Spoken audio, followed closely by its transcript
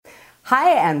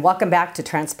Hi, and welcome back to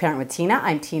Transparent with Tina.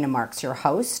 I'm Tina Marks, your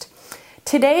host.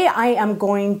 Today I am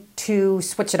going to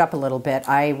switch it up a little bit.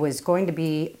 I was going to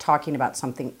be talking about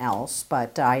something else,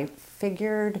 but I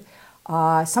figured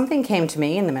something came to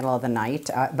me in the middle of the night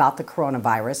about the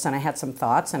coronavirus, and I had some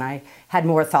thoughts, and I had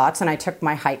more thoughts, and I took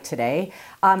my hike today.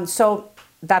 So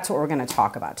that's what we're going to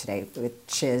talk about today,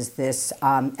 which is this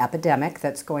epidemic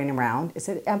that's going around. Is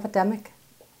it epidemic?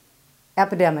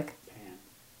 Epidemic.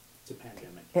 It's a pandemic.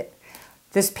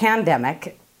 This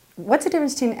pandemic. What's the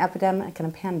difference between an epidemic and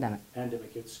a pandemic?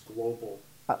 Pandemic, it's global.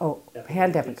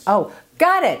 Pandemic. Oh,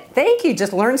 got it. Thank you.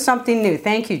 Just learned something new.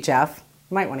 Thank you, Jeff.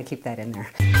 You might want to keep that in there.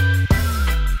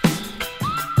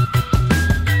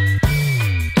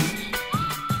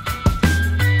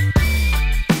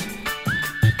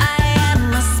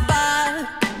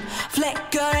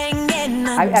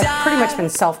 I've pretty much been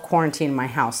self-quarantining in my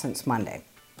house since Monday.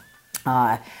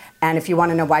 And if you want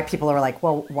to know why people are like,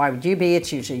 well, why would you be?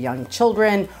 It's usually young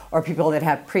children or people that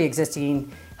have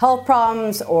pre-existing health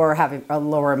problems or have a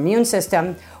lower immune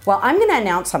system. Well, I'm going to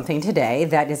announce something today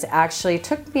that is actually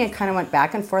took me and kind of went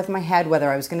back and forth in my head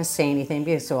whether I was going to say anything,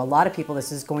 because so a lot of people,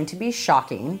 this is going to be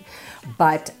shocking.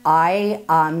 But I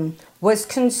was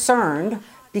concerned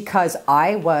because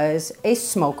I was a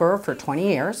smoker for 20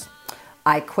 years.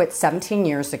 I quit 17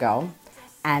 years ago,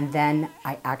 and then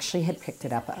I actually had picked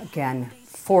it up again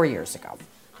 4 years ago.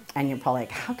 And you're probably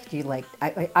like, how could you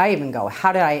I even go,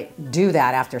 how did I do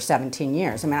that after 17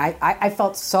 years? I mean, I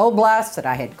felt so blessed that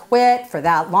I had quit for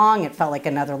that long. It felt like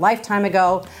another lifetime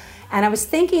ago. And I was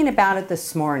thinking about it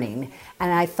this morning,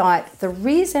 and I thought the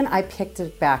reason I picked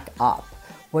it back up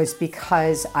was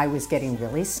because I was getting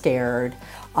really scared.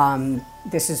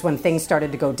 This is when things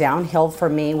started to go downhill for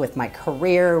me with my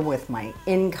career, with my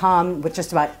income, with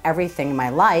just about everything in my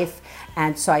life.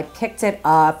 And so I picked it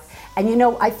up. And you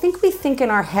know, I think we think in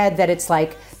our head that it's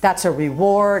like, that's a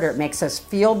reward or it makes us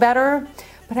feel better.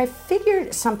 But I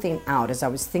figured something out as I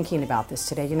was thinking about this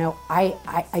today. You know,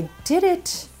 I did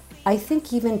it, I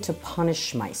think, even to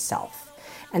punish myself.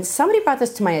 And somebody brought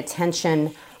this to my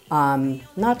attention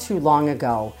not too long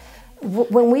ago.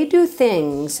 When we do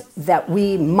things that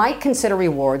we might consider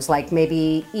rewards, like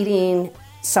maybe eating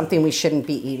something we shouldn't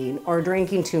be eating or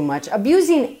drinking too much,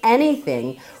 abusing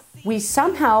anything, we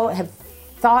somehow have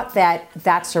thought that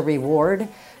that's a reward.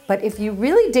 But if you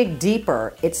really dig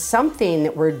deeper, it's something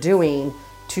that we're doing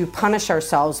to punish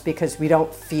ourselves because we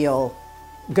don't feel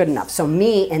good enough. So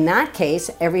me, in that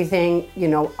case, everything, you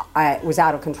know, was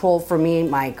out of control for me.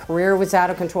 My career was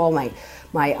out of control. My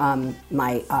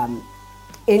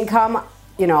income,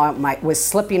 you know, was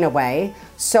slipping away.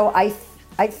 So I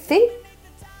think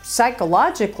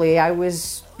psychologically I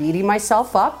was beating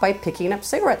myself up by picking up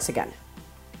cigarettes again.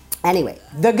 Anyway,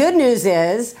 the good news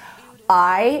is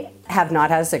I have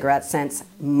not had a cigarette since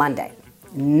Monday.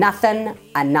 Nothing,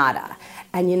 a nada.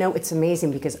 And you know, it's amazing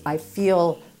because I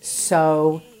feel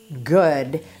so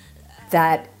good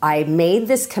that I made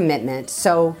this commitment.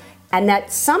 And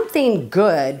that something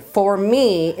good for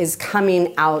me is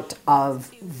coming out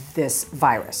of this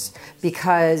virus.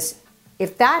 Because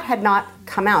if that had not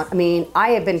come out, I mean,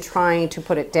 I have been trying to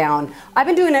put it down. I've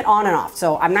been doing it on and off.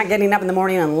 So I'm not getting up in the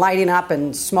morning and lighting up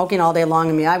and smoking all day long.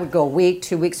 I mean, I would go a week,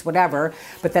 2 weeks, whatever.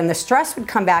 But then the stress would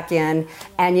come back in.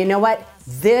 And you know what?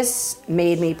 This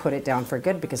made me put it down for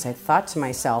good, because I thought to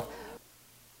myself,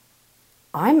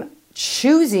 I'm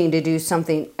choosing to do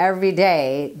something every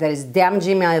day that is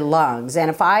damaging my lungs.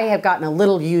 And if I have gotten a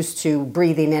little used to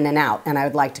breathing in and out, and I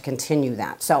would like to continue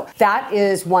that. So that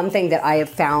is one thing that I have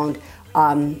found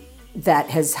that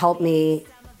has helped me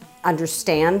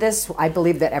understand this. I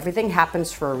believe that everything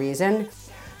happens for a reason.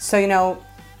 So, you know,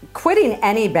 quitting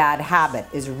any bad habit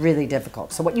is really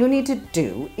difficult. So what you need to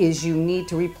do is you need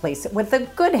to replace it with a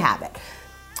good habit,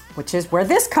 which is where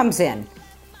this comes in.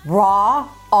 Raw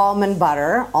almond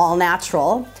butter, all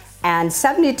natural, and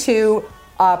 72%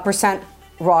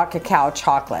 raw cacao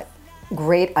chocolate.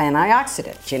 Great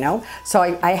antioxidant, you know? So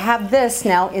I have this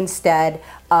now instead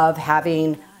of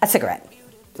having a cigarette.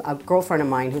 A girlfriend of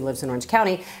mine who lives in Orange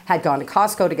County had gone to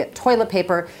Costco to get toilet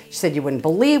paper. She said, you wouldn't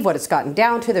believe what it's gotten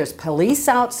down to. There's police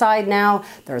outside now.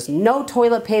 There's no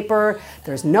toilet paper.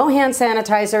 There's no hand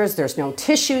sanitizers. There's no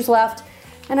tissues left.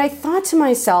 And I thought to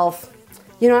myself,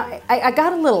 you know, I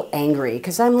got a little angry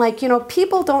because I'm like, you know,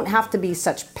 people don't have to be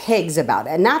such pigs about it.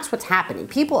 And that's what's happening.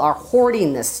 People are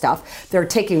hoarding this stuff. They're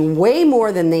taking way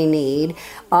more than they need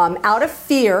out of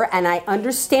fear. And I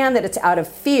understand that it's out of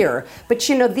fear. But,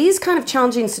 you know, these kind of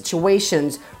challenging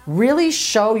situations really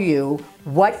show you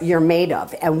what you're made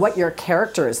of and what your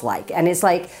character is like. And it's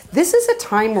like, this is a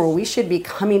time where we should be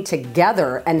coming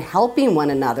together and helping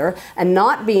one another and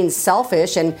not being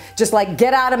selfish and just like,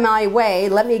 get out of my way,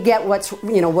 let me get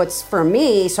what's for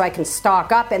me so I can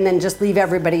stock up, and then just leave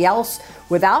everybody else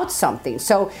without something.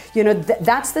 So,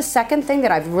 that's the second thing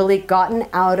that I've really gotten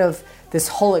out of this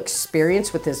whole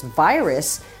experience with this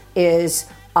virus is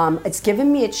it's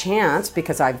given me a chance,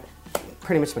 because I've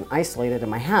pretty much been isolated in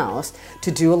my house,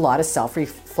 to do a lot of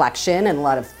self-reflection and a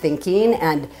lot of thinking,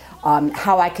 and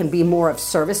how I can be more of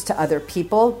service to other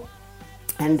people.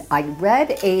 And I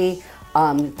read a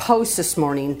post this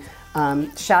morning,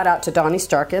 shout out to Donnie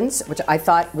Starkins, which I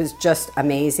thought was just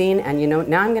amazing. And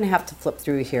now I'm gonna have to flip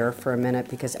through here for a minute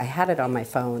because I had it on my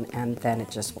phone and then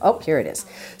it just, here it is.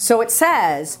 So it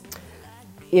says,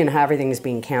 how everything is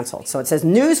being canceled. So it says,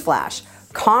 newsflash,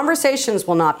 conversations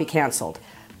will not be canceled.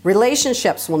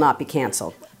 Relationships will not be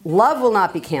canceled. Love will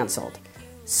not be canceled.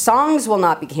 Songs will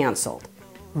not be canceled.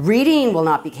 Reading will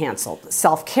not be canceled.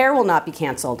 Self-care will not be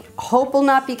canceled. Hope will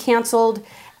not be canceled.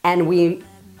 And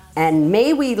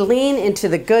may we lean into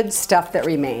the good stuff that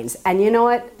remains. And you know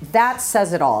what? That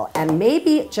says it all. And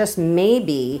maybe, just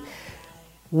maybe,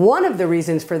 one of the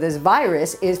reasons for this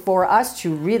virus is for us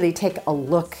to really take a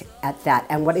look at that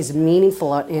and what is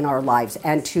meaningful in our lives,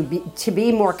 and to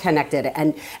be more connected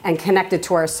and connected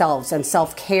to ourselves and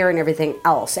self-care and everything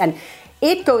else. And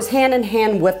it goes hand in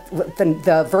hand with what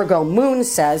the Virgo moon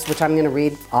says, which I'm going to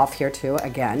read off here too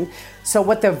again. So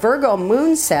what the Virgo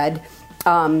moon said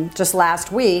just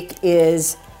last week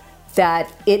is that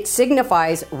it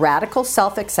signifies radical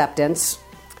self-acceptance,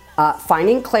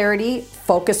 finding clarity,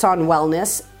 focus on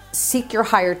wellness, seek your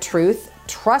higher truth,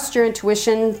 trust your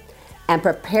intuition, and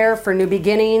prepare for new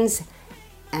beginnings.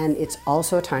 And it's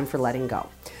also a time for letting go.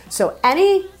 So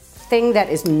anything that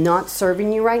is not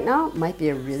serving you right now might be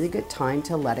a really good time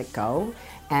to let it go,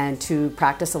 and to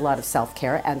practice a lot of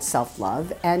self-care and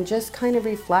self-love, and just kind of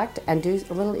reflect and do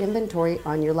a little inventory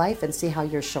on your life and see how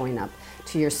you're showing up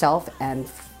to yourself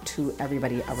and to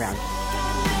everybody around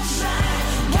you.